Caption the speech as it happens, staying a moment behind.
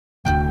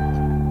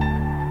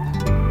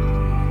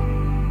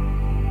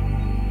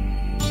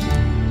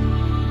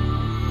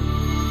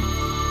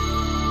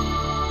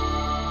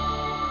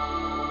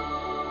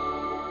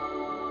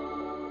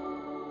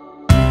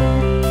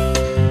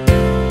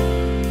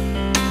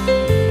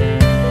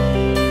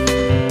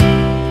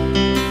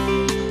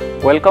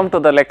Welcome to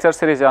the lecture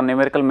series on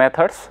numerical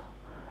methods.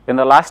 In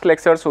the last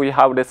lectures we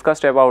have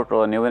discussed about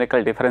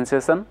numerical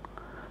differentiation,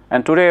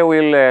 and today we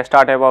will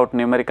start about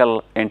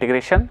numerical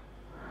integration.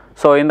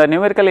 So, in the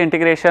numerical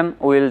integration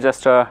we will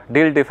just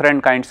deal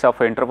different kinds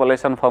of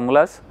interpolation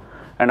formulas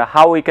and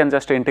how we can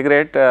just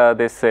integrate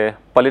this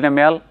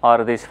polynomial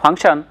or this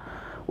function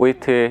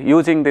with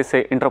using this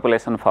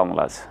interpolation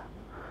formulas.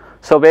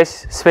 So,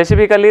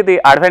 specifically the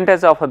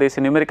advantage of this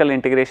numerical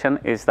integration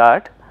is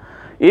that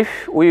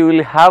if we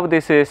will have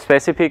this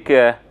specific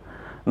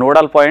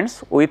nodal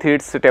points with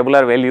its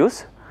tabular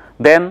values,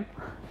 then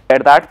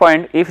at that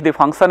point if the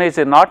function is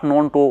not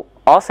known to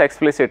us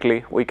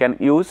explicitly, we can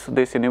use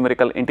these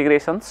numerical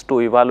integrations to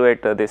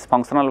evaluate these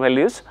functional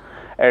values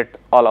at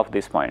all of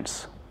these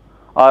points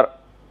or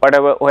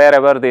whatever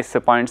wherever these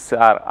points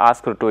are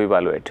asked to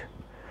evaluate.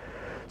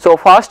 So,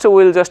 first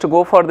we will just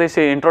go for this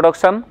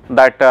introduction,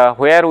 that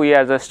where we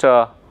are just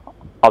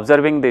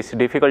observing these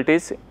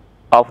difficulties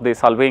of the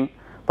solving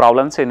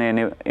problems in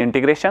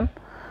integration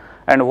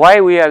and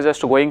why we are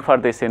just going for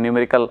this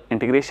numerical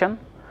integration.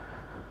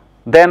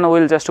 Then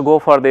we will just go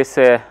for this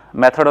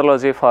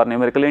methodology for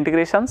numerical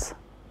integrations,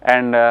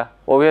 and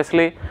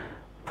obviously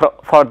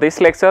for this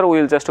lecture we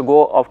will just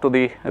go up to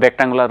the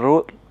rectangular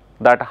rule,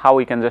 that how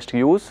we can just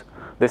use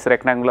this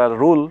rectangular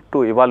rule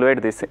to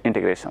evaluate this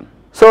integration.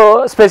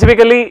 So,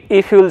 specifically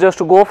if you will just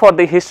go for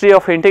the history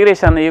of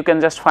integration, you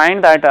can just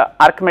find that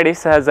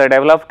Archimedes has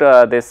developed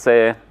this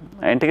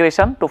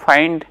integration to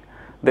find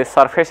the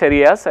surface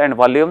areas and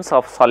volumes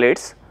of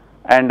solids,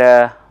 and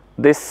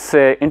this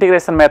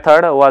integration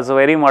method was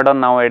very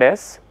modern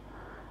nowadays,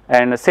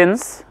 and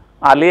since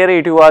earlier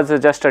it was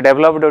just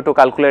developed to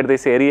calculate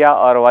this area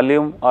or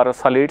volume or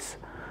solids,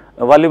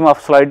 volume of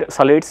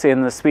solids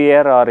in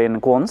sphere or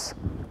in cones.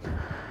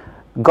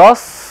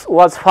 Gauss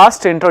was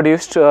first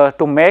introduced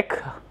to make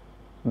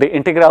the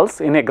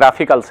integrals in a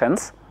graphical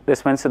sense.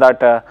 This means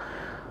that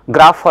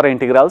graph for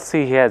integrals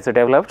he has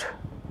developed,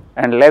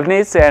 and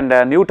Leibniz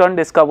and Newton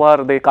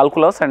discovered the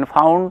calculus and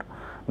found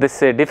this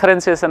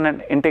differentiation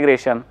and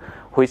integration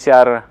which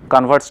are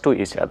converts to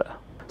each other.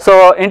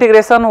 So,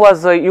 integration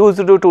was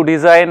used to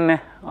design,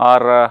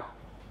 or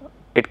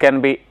it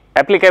can be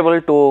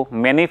applicable to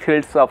many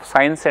fields of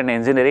science and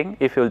engineering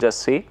if you will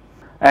just see.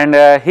 And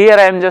here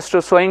I am just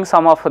showing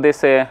some of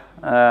this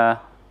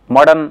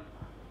modern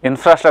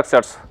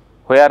infrastructures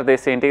where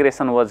this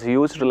integration was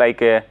used, like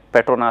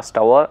Petronas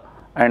Tower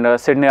and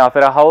Sydney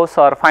Opera House,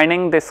 or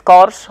finding this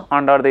curves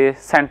under the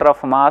center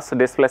of mass,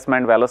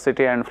 displacement,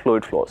 velocity and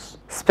fluid flows.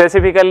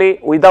 Specifically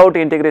without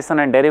integration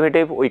and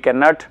derivative we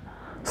cannot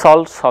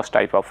solve such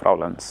type of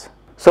problems.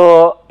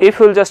 So, if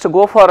you will just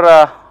go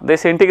for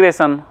this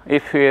integration,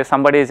 if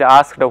somebody is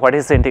asked what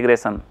is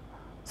integration,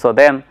 so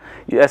then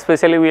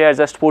especially we are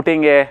just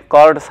putting a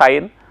curved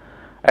sign,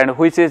 and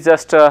which is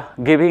just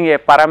giving a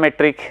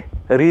parametric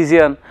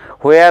region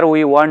where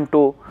we want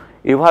to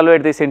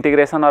evaluate this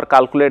integration or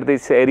calculate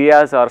these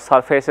areas or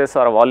surfaces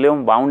or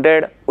volume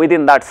bounded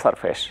within that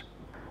surface.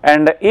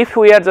 And if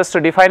we are just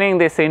defining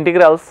these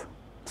integrals,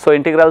 so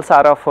integrals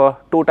are of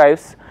two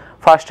types.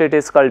 First, it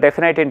is called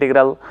definite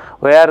integral,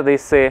 where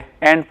these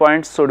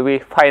endpoints should be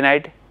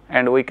finite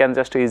and we can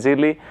just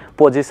easily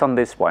position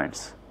these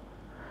points.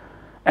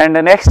 And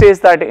the next is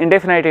that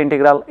indefinite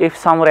integral. If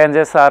some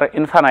ranges are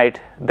infinite,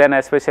 then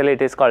especially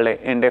it is called a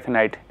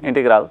indefinite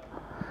integral,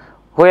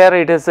 where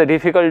it is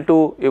difficult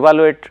to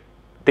evaluate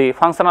the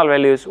functional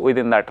values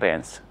within that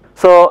range.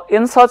 So,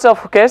 in such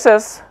of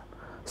cases,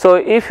 so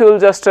if you will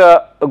just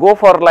go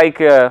for like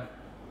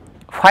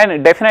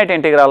definite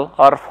integral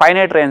or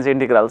finite range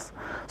integrals,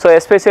 so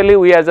especially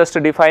we are just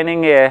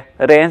defining a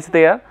range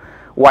there.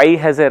 Y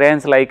has a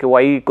range like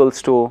y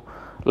equals to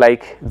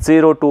like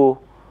 0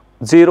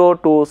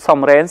 to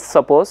some range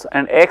suppose,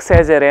 and x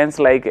has a range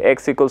like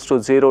x equals to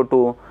 0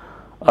 to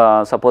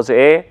suppose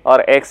a,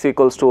 or x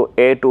equals to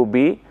a to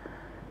b,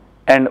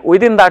 and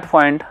within that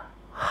point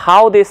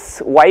how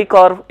this y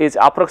curve is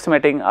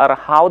approximating or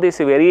how this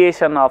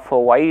variation of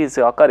y is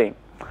occurring,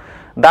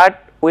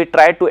 that we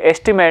try to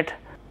estimate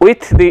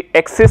with the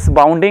axis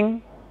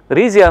bounding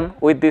region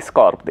with this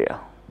curve there.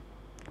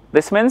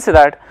 This means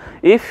that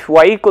if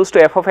y equals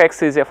to f of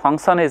x is a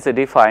function is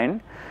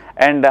defined,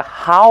 and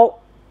how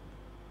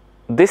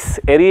this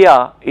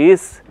area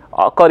is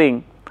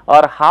occurring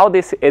or how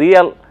this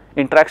areal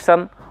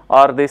interaction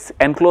or this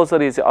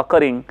enclosure is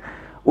occurring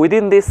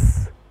within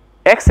this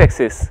x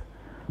axis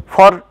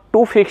for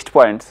two fixed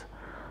points,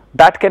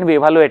 that can be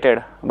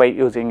evaluated by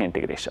using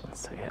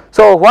integrations.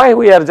 So, why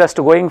we are just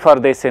going for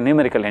this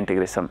numerical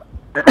integration?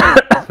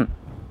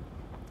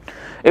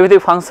 If the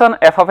function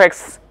f of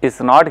x is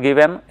not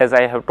given, as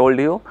I have told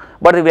you,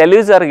 but the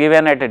values are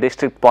given at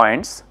discrete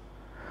points,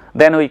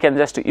 then we can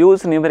just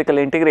use numerical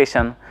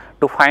integration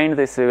to find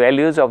these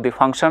values of the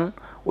function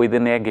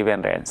within a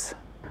given range.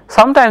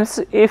 Sometimes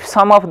if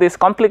some of these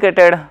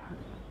complicated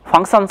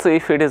functions,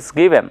 if it is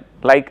given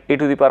like e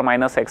to the power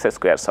minus x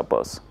square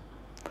suppose,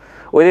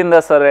 within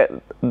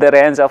the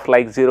range of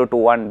like 0 to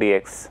 1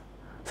 dx,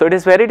 so it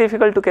is very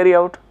difficult to carry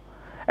out,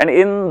 and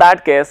in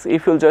that case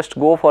if you just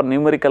go for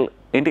numerical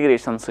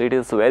integrations, it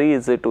is very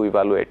easy to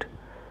evaluate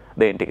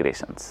the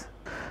integrations.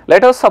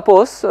 Let us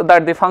suppose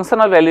that the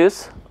functional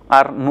values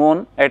are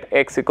known at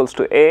x equals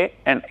to a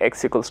and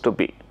x equals to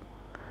b,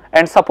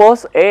 and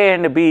suppose a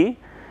and b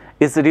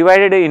is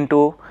divided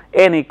into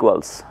n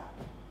equals.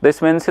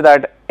 This means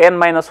that n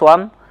minus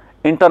 1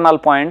 internal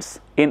points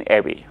in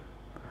AB.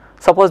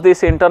 Suppose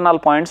these internal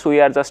points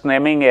we are just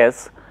naming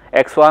as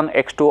x1,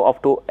 x2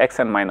 up to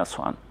xn minus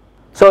 1.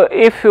 So,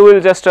 if you will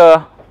just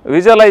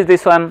visualize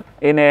this one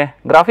in a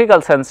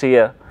graphical sense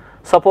here,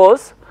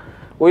 suppose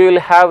we will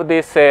have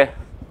these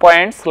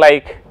points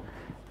like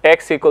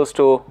x equals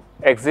to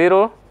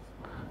x0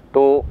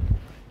 to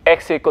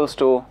x equals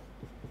to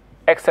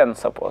xn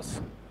suppose.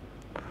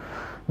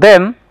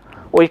 Then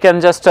we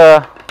can just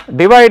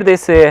divide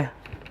this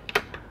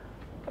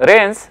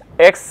range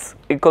x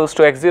equals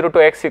to x0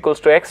 to x equals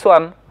to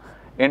x1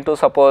 into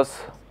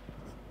suppose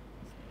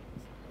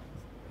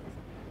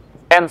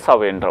n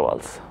sub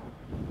intervals.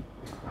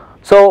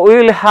 So, we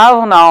will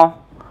have now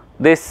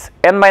this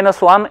n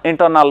minus 1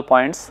 internal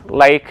points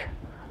like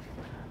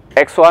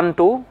x1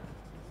 to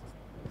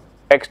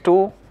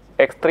x2,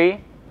 x3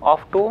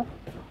 up to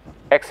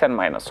xn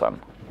minus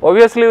 1.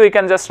 Obviously, we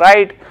can just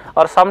write,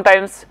 or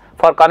sometimes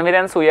for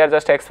convenience we are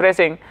just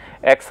expressing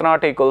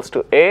x0 equals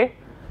to a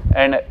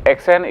and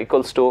xn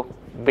equals to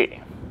b.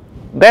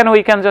 Then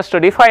we can just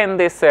define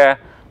these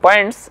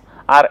points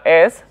are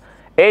as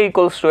a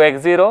equals to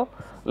x0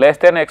 less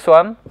than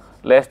x1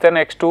 less than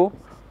x2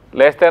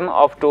 less than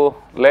up to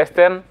less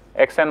than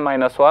xn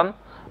minus 1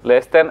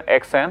 less than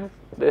xn,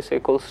 this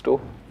equals to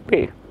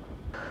b.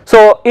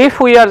 So, if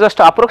we are just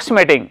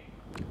approximating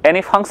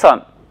any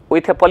function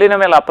with a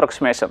polynomial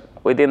approximation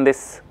within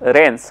this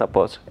range,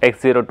 suppose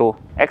x0 to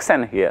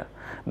xn here,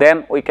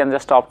 then we can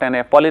just obtain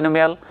a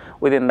polynomial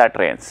within that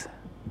range.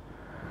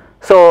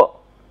 So,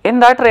 in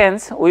that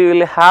range we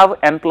will have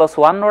n plus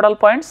 1 nodal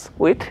points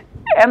with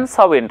n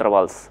sub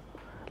intervals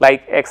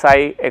like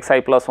xi,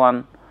 xi plus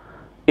 1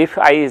 if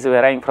I is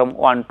varying from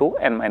 1 to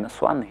n minus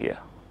 1 here.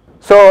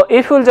 So,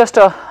 if we will just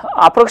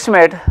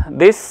approximate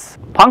this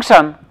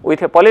function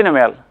with a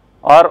polynomial,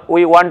 or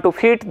we want to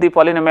fit the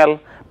polynomial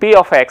p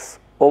of x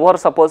over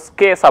suppose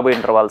k sub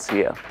intervals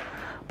here,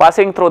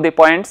 passing through the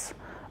points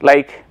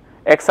like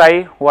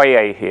xi,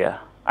 yi here,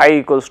 I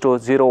equals to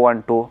 0,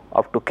 1, 2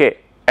 up to k,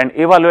 and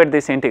evaluate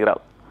this integral.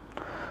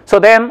 So,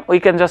 then we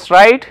can just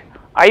write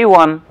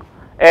I1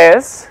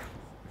 as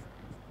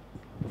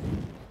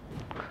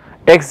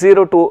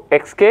x0 to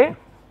xk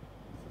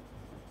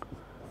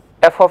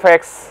f of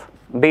x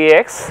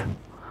dx,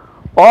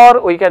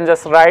 or we can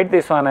just write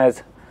this one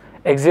as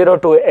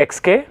x0 to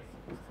xk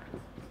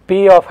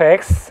p of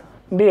x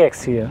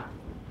dx here.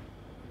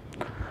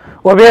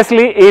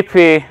 Obviously, if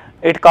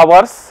it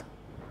covers,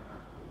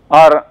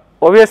 or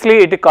obviously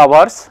it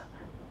covers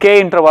k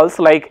intervals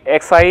like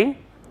xi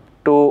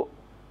to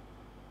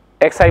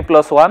xi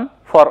plus 1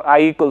 for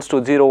I equals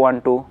to 0,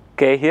 1, 2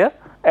 k here,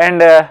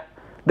 and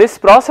this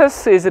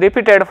process is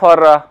repeated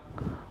for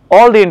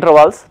all the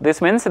intervals.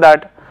 This means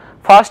that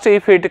first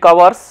if it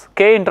covers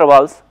k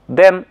intervals,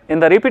 then in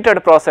the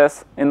repeated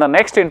process in the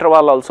next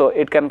interval also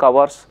it can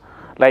covers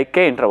like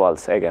k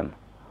intervals again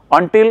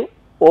until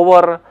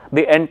over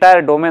the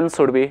entire domain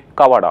should be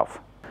covered off.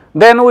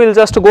 Then we will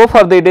just go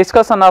for the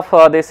discussion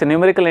of this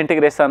numerical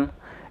integration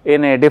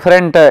in a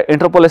different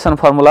interpolation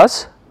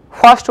formulas.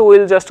 First we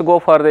will just go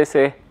for this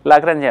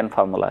Lagrangian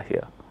formula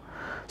here.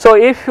 So,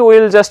 if you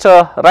will just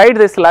write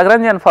this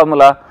Lagrangian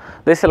formula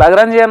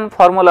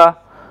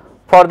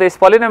for this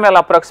polynomial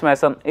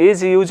approximation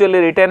is usually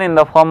written in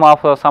the form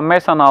of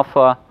summation of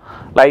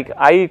like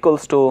I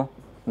equals to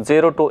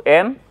 0 to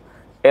n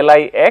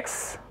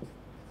Lix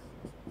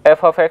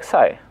f of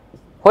xi,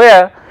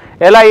 where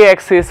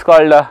Lix is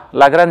called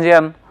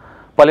Lagrangian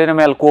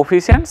polynomial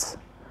coefficients,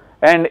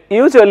 and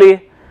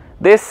usually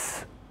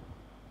this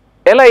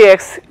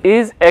Lix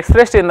is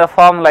expressed in the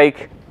form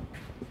like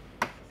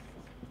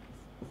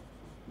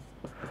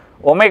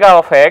omega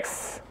of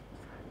x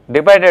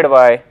divided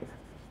by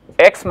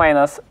x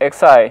minus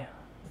xi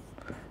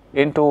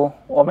into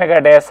omega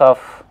dash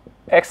of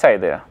xi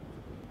there.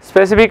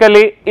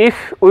 Specifically,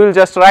 if we will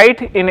just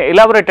write in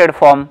elaborated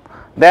form,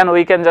 then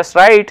we can just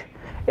write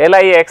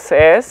Lix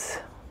as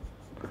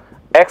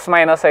x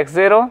minus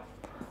x0,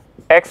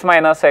 x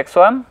minus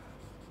x1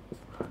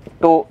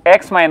 to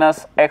x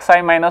minus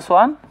xi minus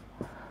 1,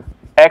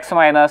 x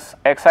minus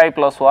xi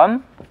plus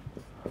 1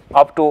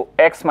 up to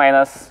x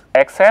minus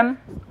xn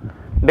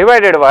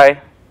divided by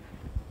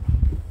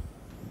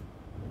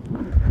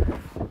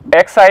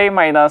xi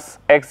minus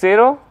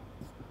x0,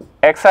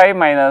 xi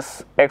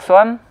minus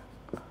x1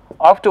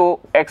 up to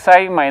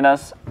xi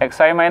minus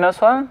xi minus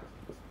 1,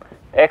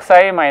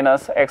 xi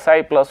minus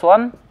xi plus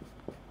 1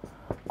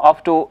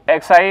 up to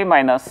xi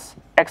minus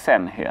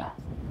xn here.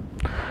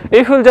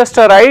 If you will just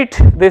write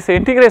this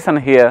integration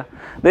here,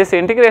 this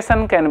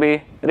integration can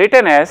be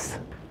written as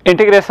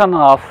integration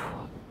of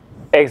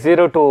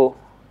x0 to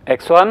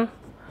x1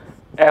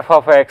 f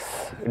of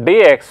x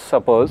dx.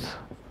 Suppose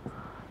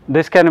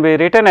this can be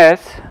written as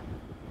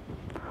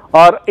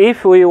or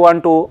if we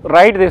want to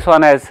write this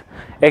one as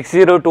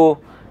x0 to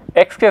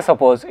xk,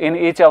 suppose in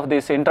each of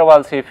these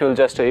intervals if you will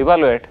just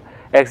evaluate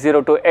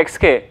x0 to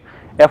xk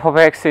f of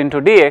x into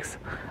dx,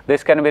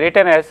 this can be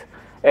written as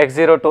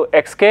x0 to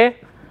xk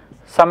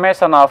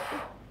summation of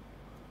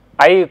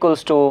I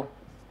equals to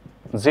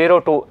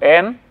 0 to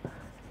n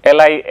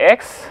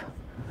Lix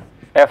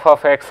f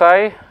of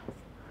xi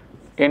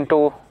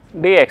into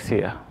dx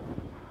here,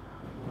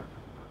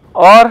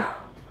 or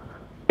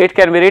it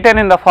can be written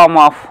in the form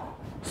of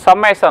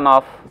summation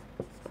of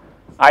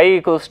I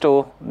equals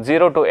to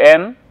 0 to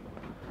n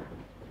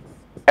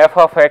f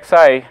of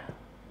xi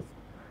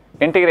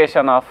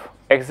integration of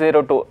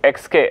x0 to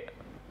xk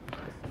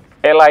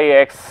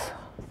Lix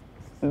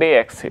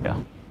dx here.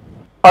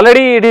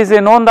 Already it is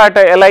known that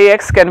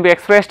Lix can be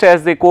expressed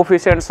as the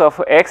coefficients of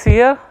x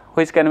here,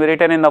 which can be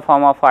written in the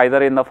form of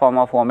either in the form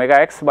of omega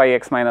x by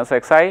x minus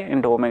xi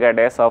into omega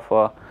dash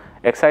of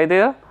xi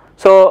there.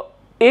 So,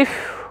 if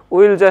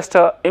we will just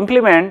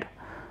implement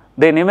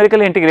the numerical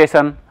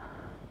integration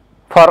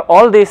for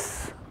all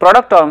these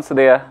product terms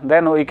there,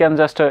 then we can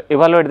just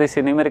evaluate this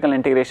numerical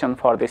integration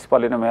for this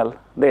polynomial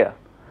there.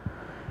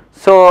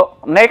 So,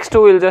 next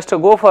we will just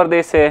go for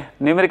this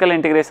numerical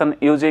integration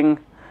using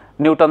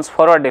Newton's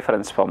forward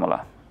difference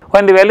formula.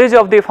 When the values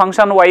of the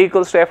function y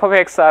equals to f of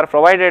x are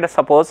provided,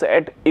 suppose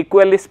at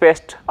equally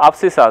spaced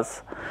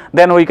abscissas,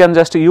 then we can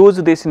just use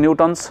this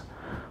Newton's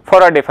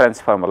forward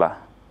difference formula.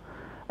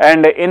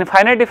 And in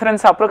finite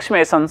difference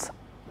approximations,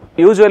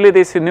 usually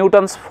this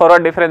Newton's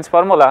forward difference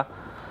formula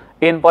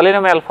in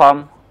polynomial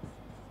form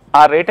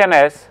are written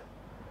as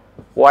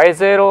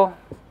y0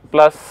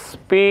 plus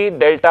p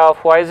delta of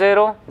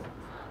y0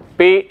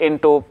 p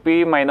into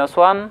p minus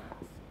 1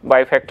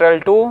 by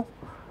factorial 2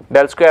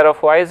 del square of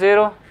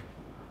y0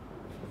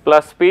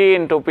 plus p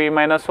into p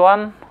minus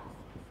 1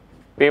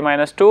 p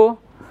minus 2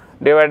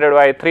 divided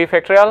by 3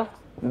 factorial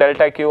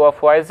delta q of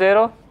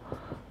y0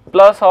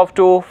 plus up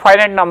to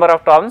finite number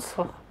of terms,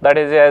 that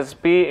is as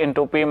p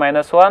into p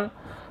minus 1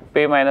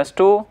 p minus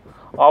 2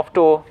 up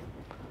to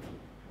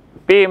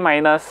p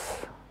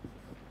minus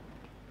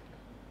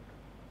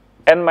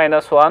n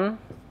minus 1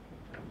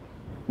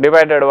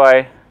 divided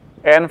by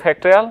n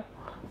factorial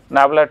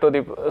nabla to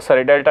the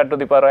delta to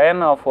the power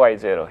n of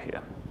y0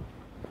 here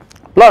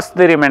plus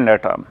the remainder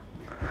term.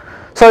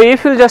 So,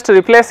 if you just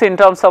replace in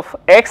terms of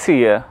x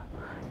here,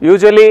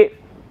 usually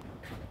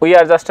we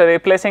are just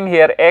replacing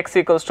here x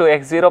equals to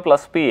x0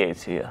 plus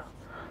ph here.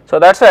 So,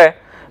 that is why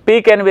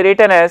p can be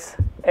written as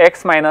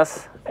x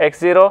minus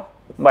x0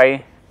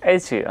 by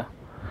h here,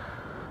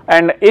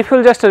 and if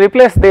you just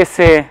replace this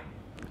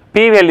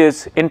p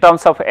values in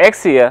terms of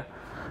x here,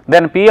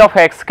 then p of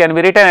x can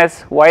be written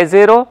as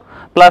y0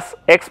 plus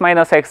x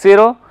minus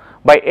x0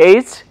 by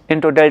h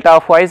into delta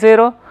of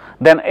y0,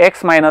 then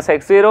x minus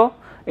x0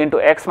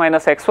 into x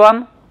minus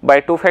x1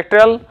 by 2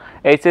 factorial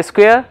h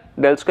square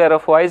del square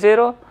of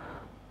y0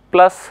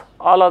 plus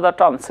all other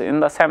terms in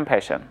the same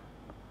fashion.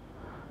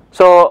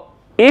 So,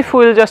 if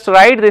we will just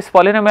write this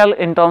polynomial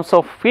in terms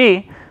of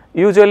p,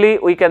 usually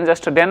we can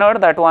just denote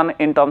that one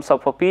in terms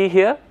of a p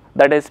here,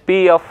 that is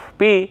p of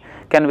p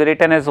can be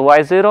written as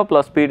y0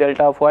 plus p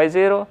delta of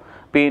y0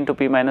 p into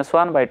p minus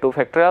 1 by 2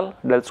 factorial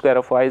del square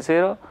of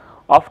y0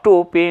 up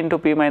to p into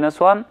p minus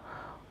 1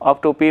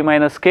 up to p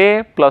minus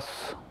k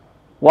plus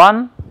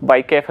 1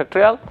 by k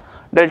factorial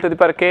del to the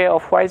power k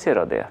of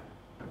y0 there.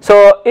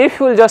 So, if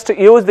we will just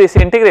use this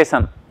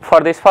integration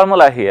for this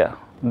formula here,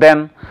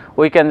 then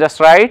we can just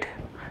write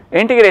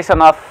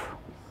integration of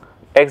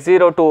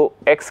x0 to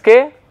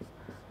xk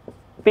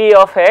p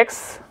of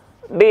x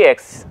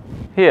dx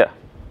here,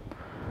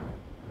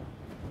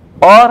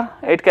 or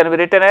it can be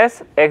written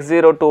as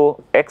x0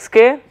 to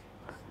xk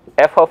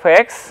f of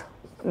x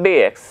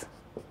dx.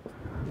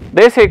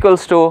 This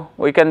equals to,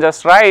 we can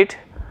just write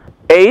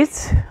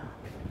h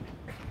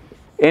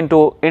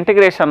into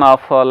integration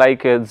of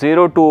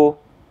 0 to,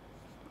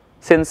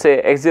 since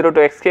x0 to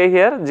xk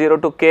here, 0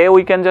 to k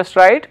we can just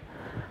write,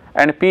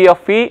 and p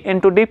of p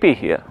into dp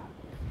here.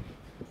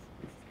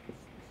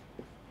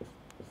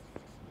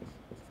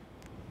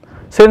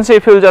 Since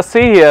if you will just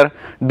see here,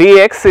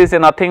 dx is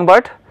nothing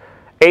but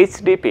h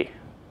dp,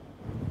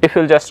 if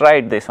you will just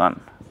write this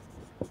one.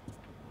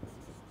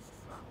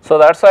 So,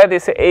 that is why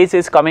this h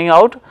is coming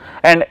out,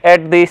 and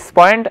at this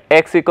point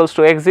x equals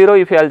to x0,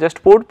 if I will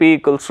just put p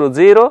equals to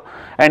 0,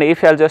 and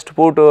if I will just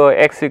put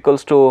x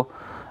equals to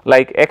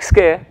like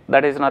xk,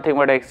 that is nothing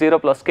but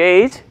x0 plus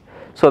kh.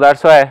 So, that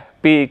is why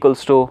p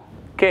equals to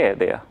k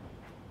there.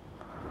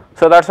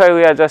 So, that is why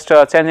we are just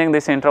changing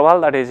this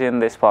interval, that is in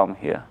this form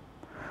here.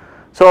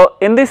 So,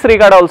 in this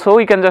regard also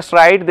we can just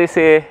write this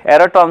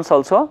error terms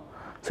also.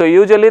 So,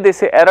 usually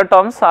this error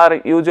terms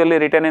are usually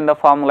written in the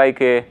form like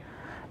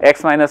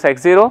x minus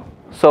x0.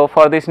 So,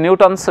 for this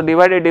Newton's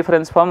divided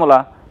difference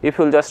formula, if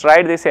you will just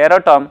write this error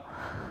term,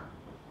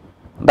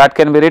 that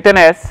can be written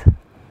as,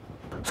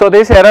 so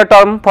this error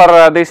term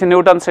for this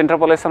Newton's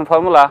interpolation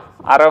formula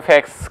r of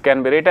x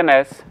can be written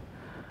as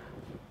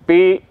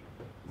p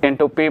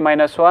into p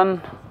minus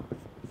 1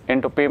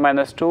 into p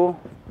minus 2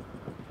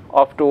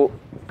 up to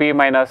p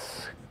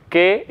minus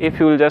k, if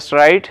you will just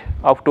write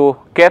up to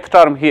kth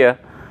term here.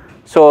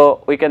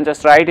 So, we can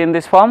just write in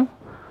this form,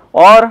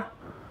 or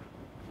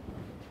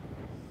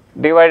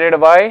divided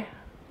by,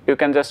 you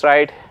can just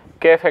write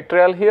k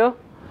factorial here,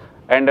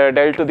 and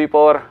del to the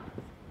power,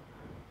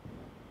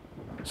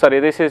 sorry,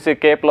 this is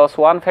k plus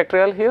 1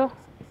 factorial here,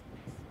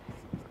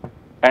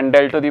 and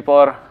del to the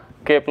power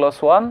k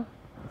plus 1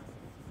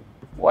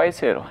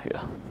 y0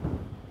 here.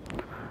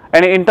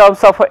 And in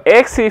terms of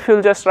x, if you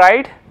will just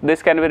write,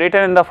 this can be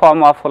written in the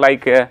form of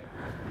like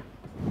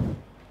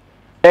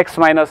x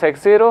minus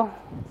x0,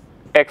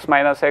 x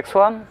minus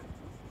x1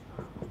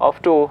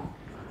 up to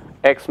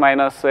x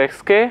minus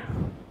xk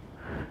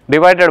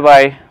divided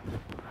by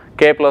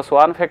k plus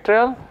 1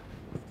 factorial,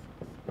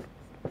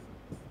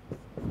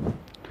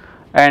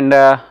 and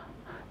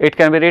it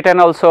can be written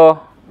also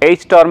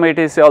h term, it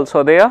is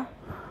also there.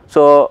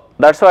 So,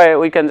 that is why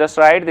we can just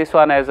write this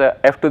one as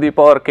f to the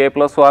power k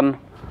plus 1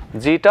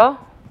 zeta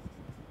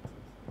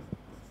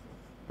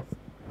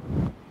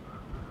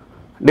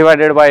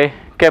divided by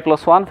k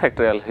plus 1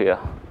 factorial here.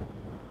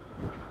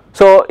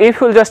 So, if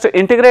you will just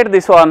integrate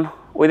this one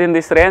within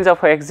this range of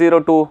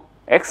x0 to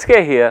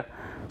xk here,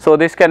 so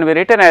this can be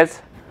written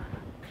as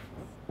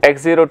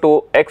x0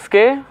 to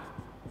xk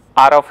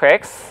r of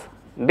x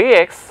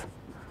dx.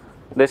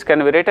 This can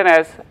be written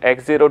as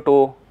x0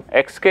 to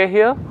xk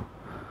here,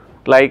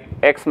 like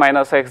x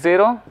minus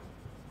x0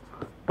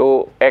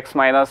 to x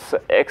minus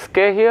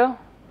xk here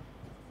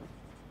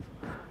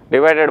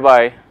divided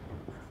by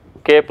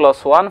k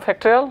plus 1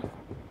 factorial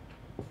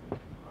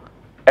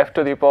f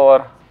to the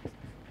power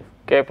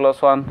k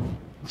plus 1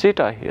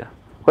 zeta here,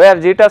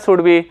 where zeta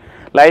should be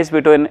lies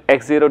between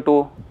x0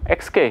 to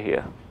xk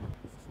here.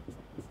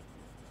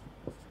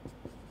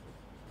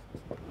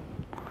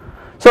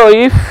 So,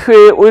 if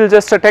we will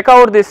just take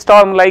out this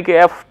term like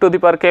f to the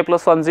power k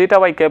plus 1 zeta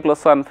by k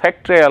plus 1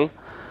 factorial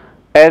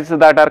as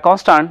that are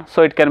constant,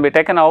 so it can be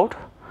taken out.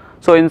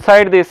 So,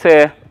 inside this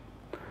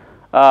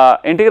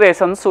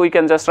integration, so we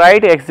can just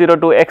write x0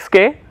 to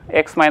xk,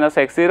 x minus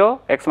x0,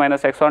 x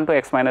minus x1 to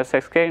x minus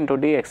xk into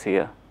dx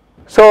here.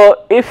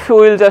 So, if we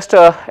will just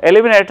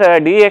eliminate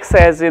dx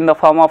as in the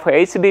form of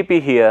h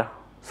dp here,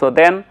 so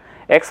then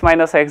x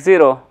minus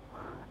x0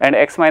 and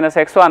x minus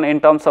x1 in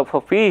terms of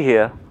p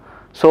here.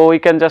 So, we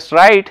can just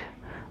write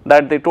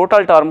that the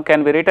total term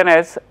can be written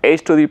as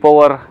h to the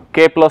power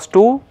k plus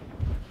 2.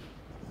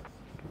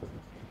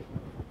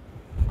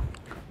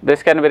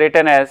 This can be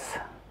written as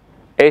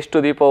h to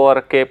the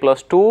power k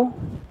plus 2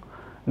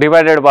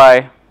 divided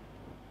by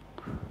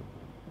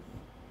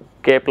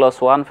k plus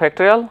 1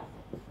 factorial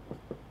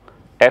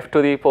f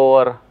to the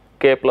power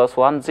k plus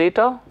 1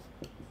 zeta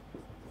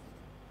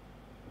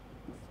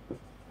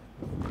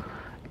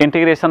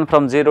integration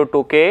from 0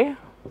 to k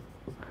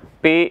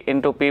p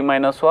into p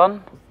minus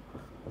 1,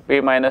 p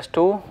minus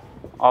 2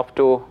 up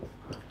to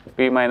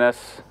p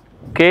minus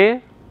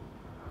k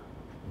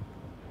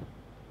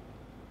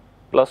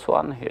plus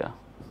 1 here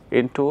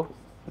into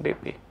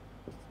dp.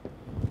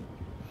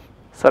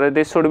 Sorry,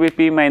 this should be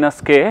p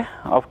minus k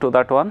up to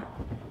that one,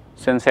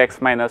 since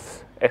x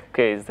minus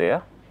fk is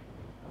there.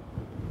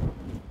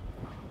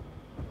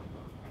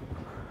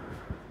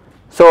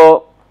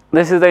 So,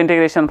 this is the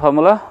integration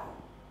formula.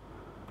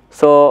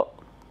 So,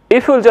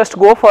 if you will just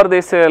go for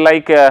this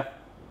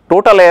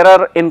total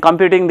error in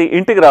computing the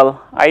integral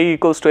I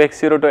equals to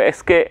x0 to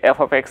xk f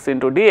of x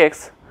into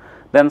dx,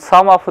 then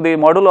sum of the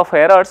module of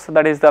errors,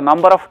 that is the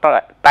number of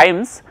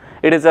times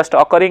it is just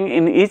occurring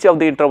in each of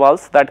the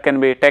intervals, that can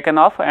be taken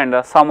off, and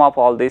sum of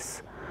all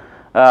these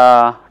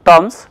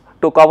terms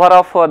to cover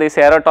off these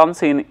error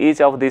terms in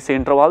each of these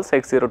intervals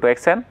x0 to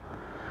xn.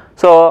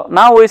 So,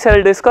 now we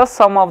shall discuss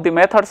some of the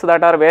methods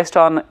that are based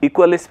on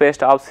equally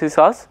spaced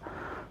abscissas.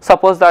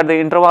 Suppose that the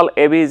interval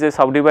AB is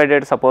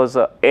subdivided, suppose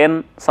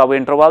n sub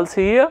intervals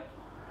here,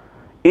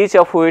 each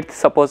of width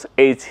suppose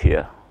h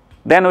here.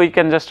 Then we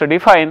can just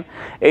define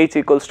h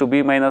equals to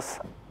b minus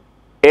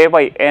a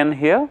by n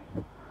here.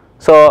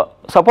 So,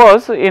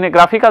 suppose in a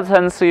graphical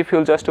sense, if you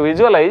will just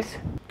visualize,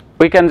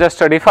 we can just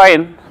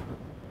define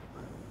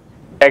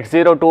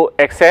x0 to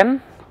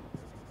xn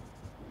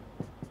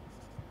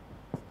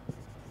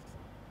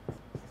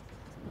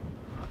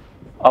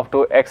up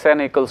to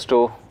xn equals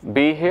to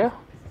b here.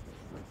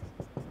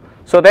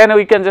 So, then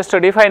we can just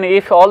define,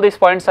 if all these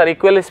points are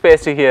equally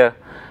spaced here,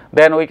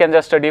 then we can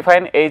just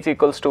define h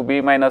equals to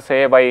b minus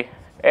a by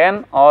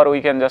n, or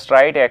we can just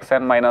write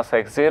xn minus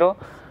x0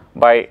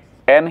 by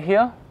n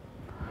here.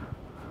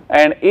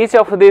 And each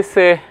of these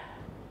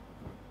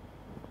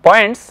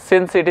points,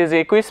 since it is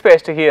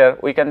equispaced here,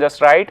 we can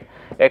just write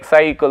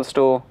xi equals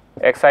to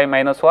xi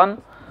minus 1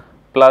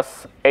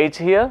 plus h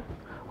here,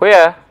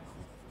 where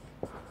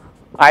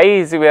I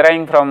is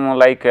varying from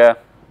like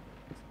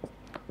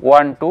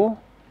 1 to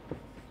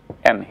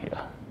n here,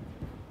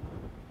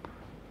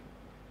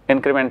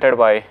 incremented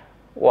by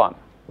 1.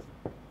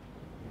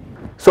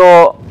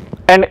 So,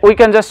 and we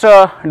can just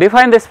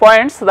define these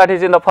points, that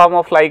is in the form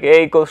of like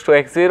a equals to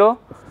x0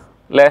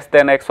 less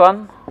than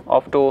x1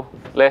 up to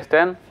less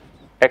than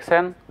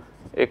xn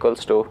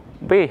equals to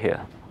b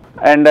here.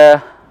 And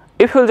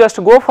if you will just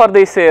go for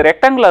this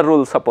rectangular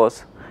rule,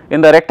 suppose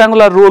in the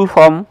rectangular rule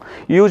form,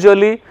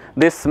 usually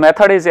this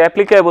method is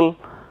applicable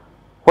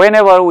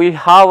whenever we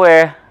have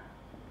a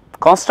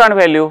constant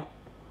value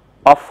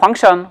of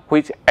function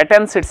which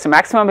attains its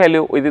maximum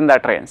value within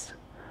that range.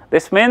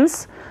 This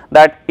means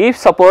that if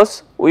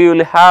suppose we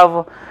will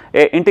have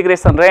a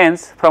integration range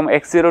from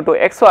x0 to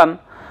x1,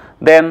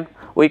 then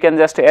we can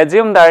just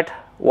assume that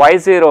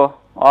y0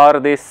 or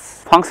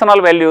this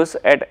functional values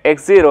at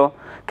x0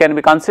 can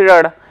be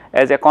considered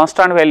as a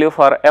constant value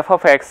for f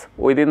of x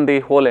within the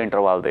whole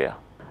interval there.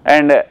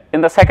 And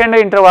in the second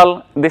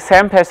interval, the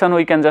same fashion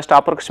we can just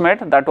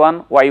approximate that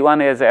one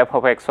y1 as f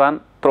of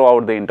x1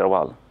 throughout the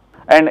interval.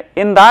 And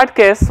in that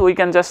case, we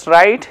can just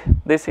write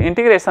this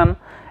integration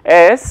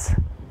as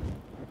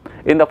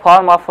in the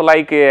form of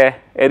like a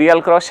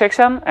real cross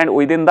section, and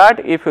within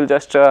that if you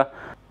just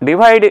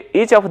divide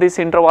each of these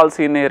intervals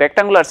in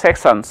rectangular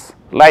sections,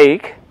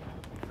 like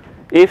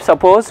if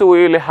suppose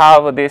we will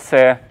have this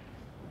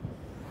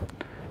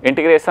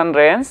integration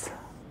range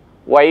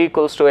y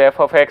equals to f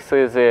of x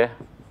is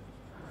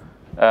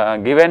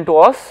given to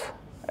us,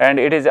 and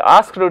it is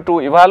asked to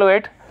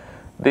evaluate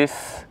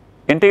this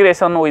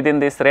integration within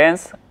this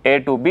range a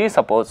to b.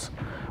 Suppose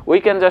we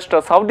can just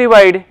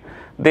subdivide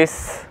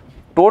this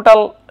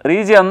total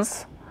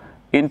regions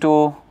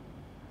into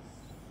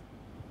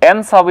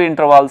n sub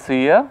intervals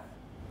here,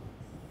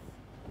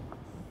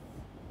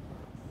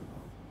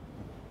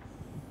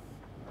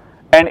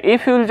 and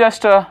if you will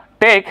just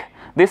take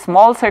this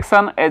small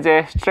section as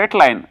a straight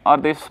line, or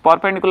these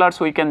perpendiculars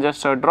we can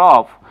just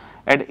draw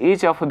at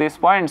each of these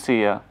points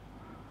here,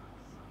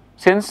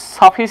 since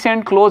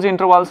sufficient closed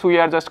intervals we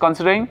are just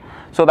considering.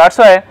 So that is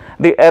why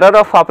the error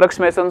of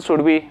approximation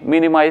should be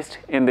minimized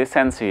in this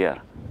sense here.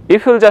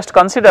 If you will just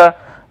consider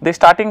the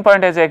starting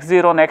point as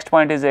x0, next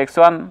point is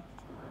x1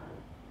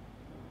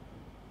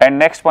 and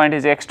next point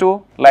is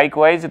x2,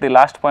 likewise the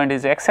last point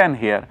is xn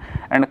here,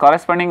 and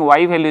corresponding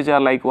y values are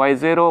like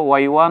y0,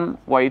 y1,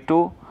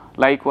 y2,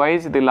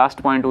 likewise the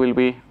last point will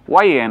be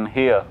yn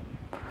here.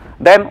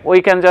 Then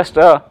we can just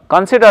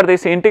consider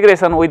this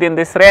integration within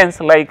this range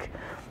like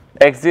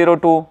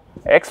x0 to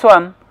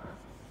x1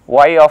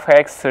 y of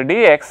x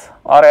dx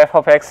or f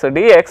of x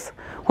dx,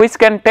 which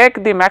can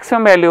take the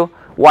maximum value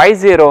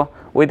y0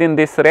 within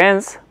this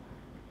range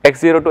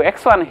x0 to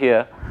x1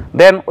 here.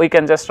 Then we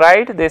can just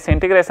write this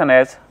integration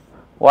as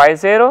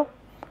y0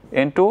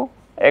 into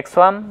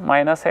x1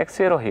 minus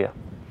x0 here,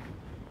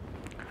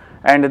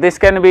 and this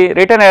can be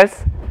written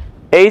as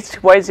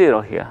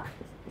hy0 here.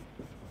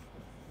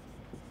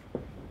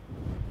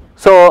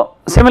 So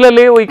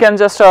similarly we can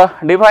just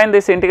define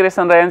this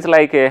integration range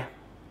like a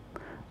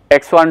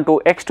x1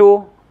 to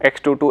x2,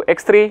 x2 to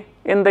x3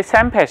 in the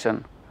same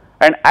fashion,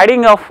 and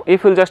adding of,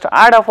 if you will just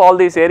add of all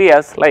these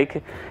areas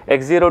like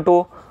x0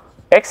 to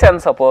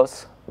xn,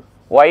 suppose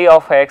y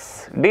of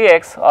x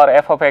dx or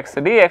f of x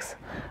dx,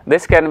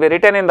 this can be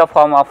written in the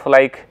form of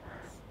like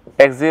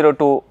x0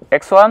 to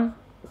x1,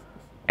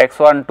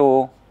 x1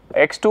 to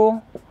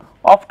x2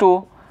 up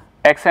to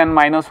xn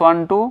minus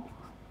 1 to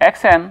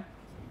xn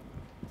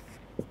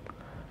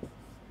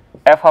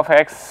f of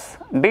x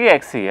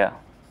dx here.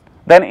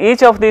 Then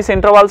each of these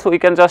intervals we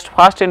can just,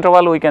 first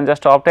interval we can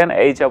just obtain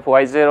h of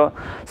y0,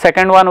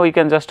 second one we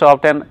can just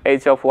obtain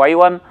h of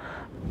y1,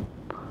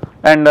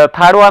 and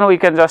third one we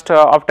can just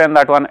obtain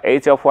that one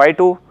h of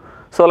y2.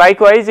 So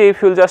likewise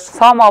if you will just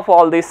sum of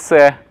all these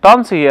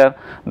terms here,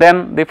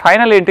 then the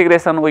final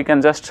integration we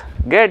can just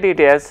get it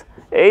as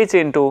h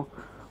into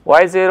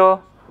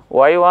y0,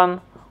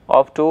 y1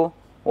 up to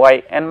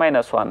yn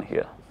minus 1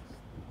 here.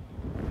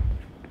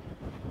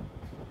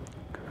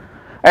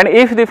 And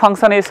if the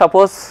function is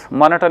suppose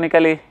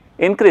monotonically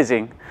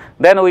increasing,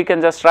 then we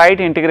can just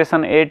write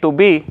integration a to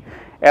b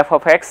f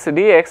of x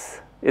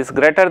dx is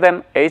greater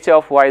than h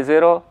of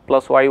y0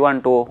 plus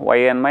y1 to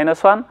yn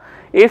minus 1.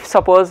 If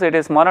suppose it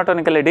is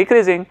monotonically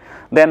decreasing,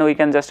 then we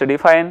can just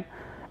define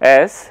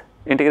as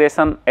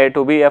integration a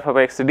to b f of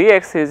x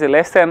dx is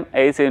less than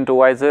h into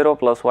y0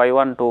 plus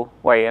y1 to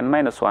yn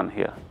minus 1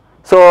 here.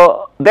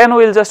 So then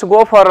we will just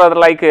go for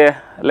like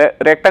a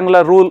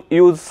rectangular rule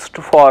used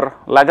for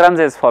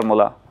Lagrange's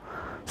formula.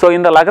 So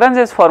in the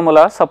Lagrange's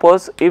formula,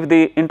 suppose if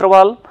the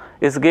interval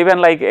is given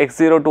like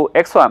x0 to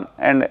x1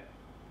 and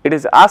it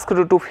is asked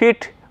to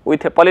fit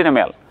with a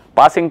polynomial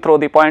passing through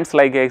the points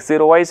like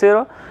x0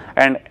 y0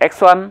 and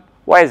x1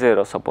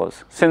 y0,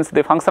 suppose, since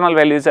the functional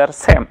values are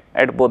same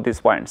at both these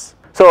points.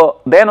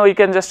 So then we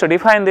can just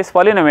define this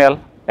polynomial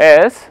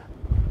as,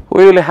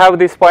 we will have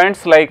these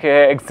points like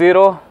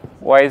x0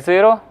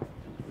 y0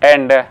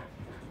 and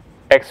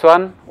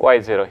x1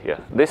 y0 here.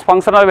 These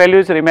functional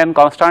values remain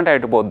constant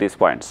at both these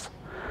points.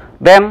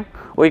 Then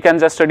we can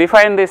just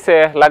define this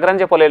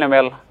Lagrange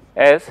polynomial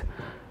as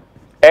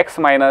x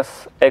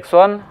minus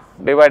x1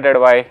 divided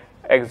by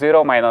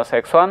x0 minus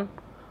x1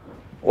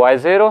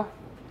 y0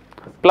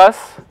 plus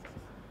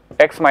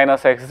x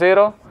minus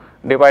x0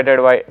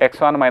 divided by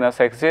x1 minus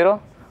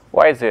x0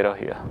 y0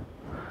 here.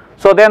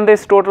 So then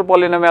this total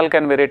polynomial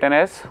can be written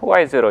as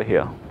y0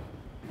 here.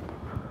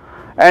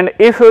 And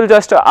if you will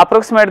just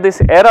approximate this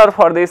error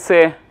for this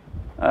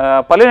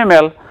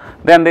polynomial,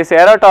 then this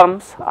error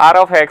terms r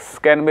of x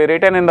can be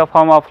written in the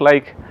form of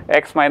like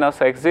x minus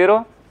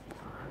x0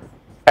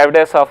 f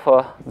dash of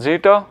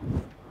zeta,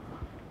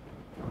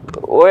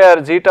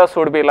 where zeta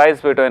should be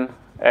lies between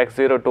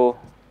x0 to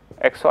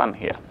x1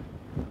 here.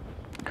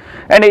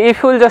 And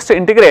if you will just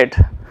integrate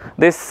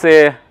this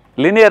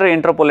linear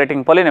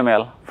interpolating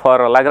polynomial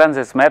for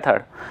Lagrange's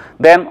method,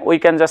 then we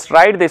can just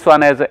write this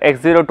one as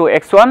x0 to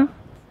x1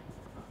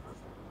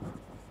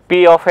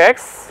 p of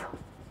x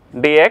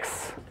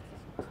dx.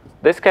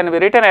 This can be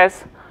written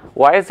as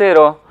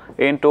y0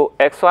 into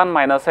x1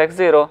 minus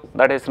x0,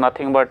 that is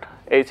nothing but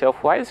h of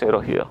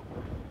y0 here.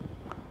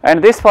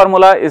 And this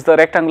formula is the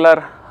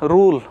rectangular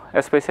rule,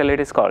 especially it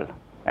is called.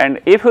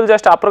 And if you will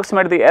just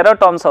approximate the error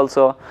terms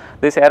also,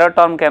 this error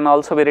term can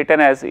also be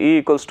written as e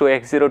equals to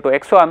x0 to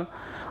x1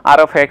 r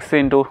of x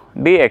into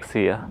dx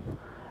here.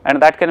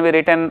 And that can be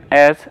written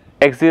as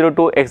x0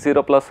 to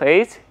x0 plus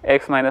h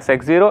x minus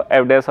x0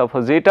 f dash of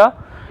zeta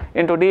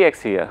into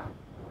dx here,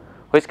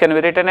 which can be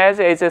written as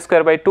h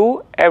square by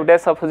 2 f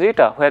dash of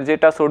zeta, where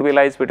zeta should be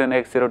lies between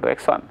x0 to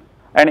x1.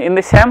 And in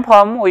the same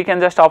form, we can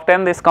just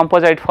obtain this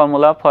composite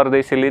formula for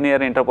this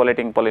linear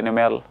interpolating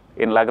polynomial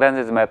in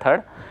Lagrange's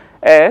method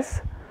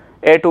as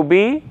a to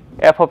b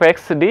f of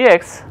x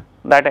dx,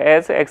 that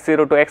is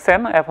x0 to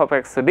xn f of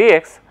x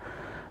dx.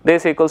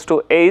 This equals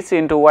to h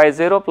into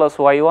y0 plus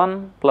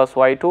y1 plus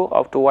y2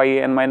 up to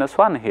yn minus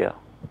 1 here.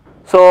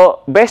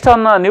 So, based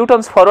on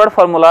Newton's forward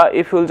formula,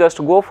 if you will just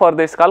go for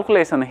this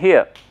calculation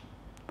here,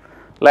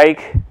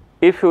 like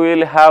if you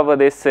will have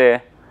this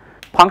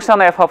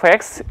function f of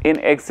x in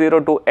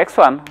x0 to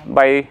x1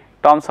 by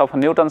terms of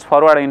Newton's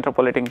forward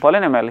interpolating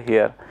polynomial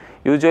here,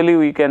 usually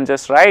we can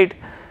just write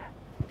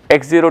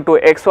x0 to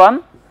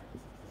x1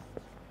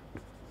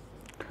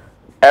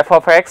 f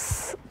of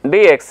x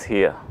dx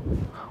here,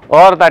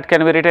 or that can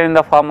be written in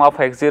the form of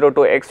x0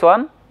 to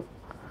x1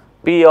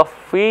 p of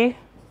phi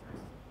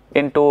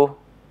into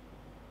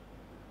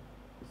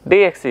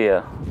dx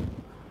here.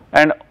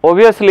 And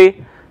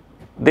obviously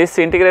this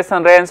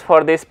integration range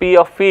for this p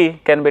of phi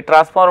can be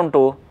transformed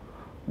to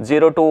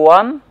 0 to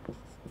 1,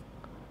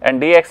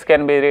 and dx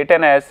can be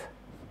written as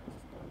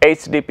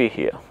h dp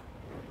here.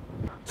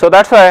 So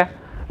that is why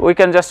we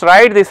can just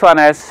write this one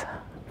as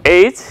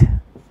h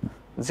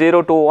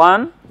 0 to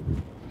 1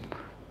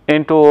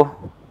 into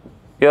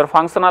your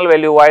functional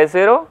value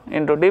y0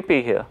 into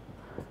dp here,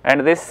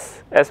 and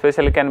this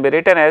especially can be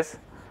written as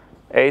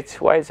h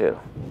y0.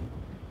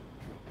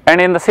 And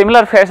in the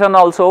similar fashion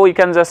also we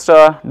can just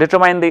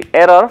determine the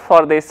error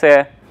for this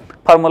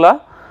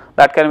formula,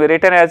 that can be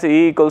written as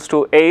e equals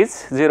to h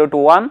 0 to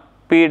 1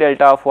 p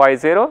delta of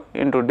y0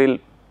 into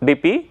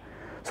dp,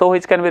 so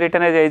which can be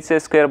written as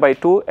h square by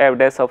 2 f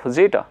dash of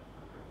zeta.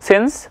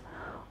 Since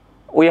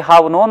we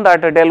have known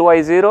that del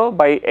y0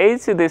 by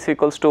h this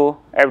equals to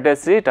f dash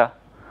zeta,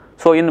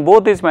 so in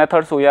both these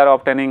methods we are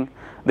obtaining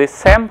the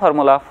same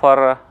formula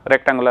for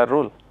rectangular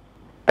rule.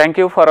 Thank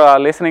you for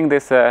listening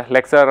this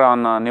lecture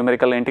on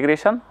numerical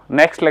integration.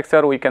 Next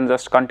lecture we can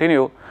just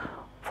continue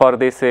for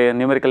this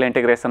numerical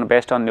integration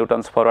based on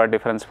Newton's forward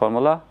difference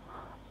formula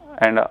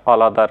and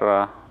all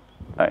other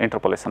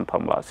interpolation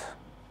formulas.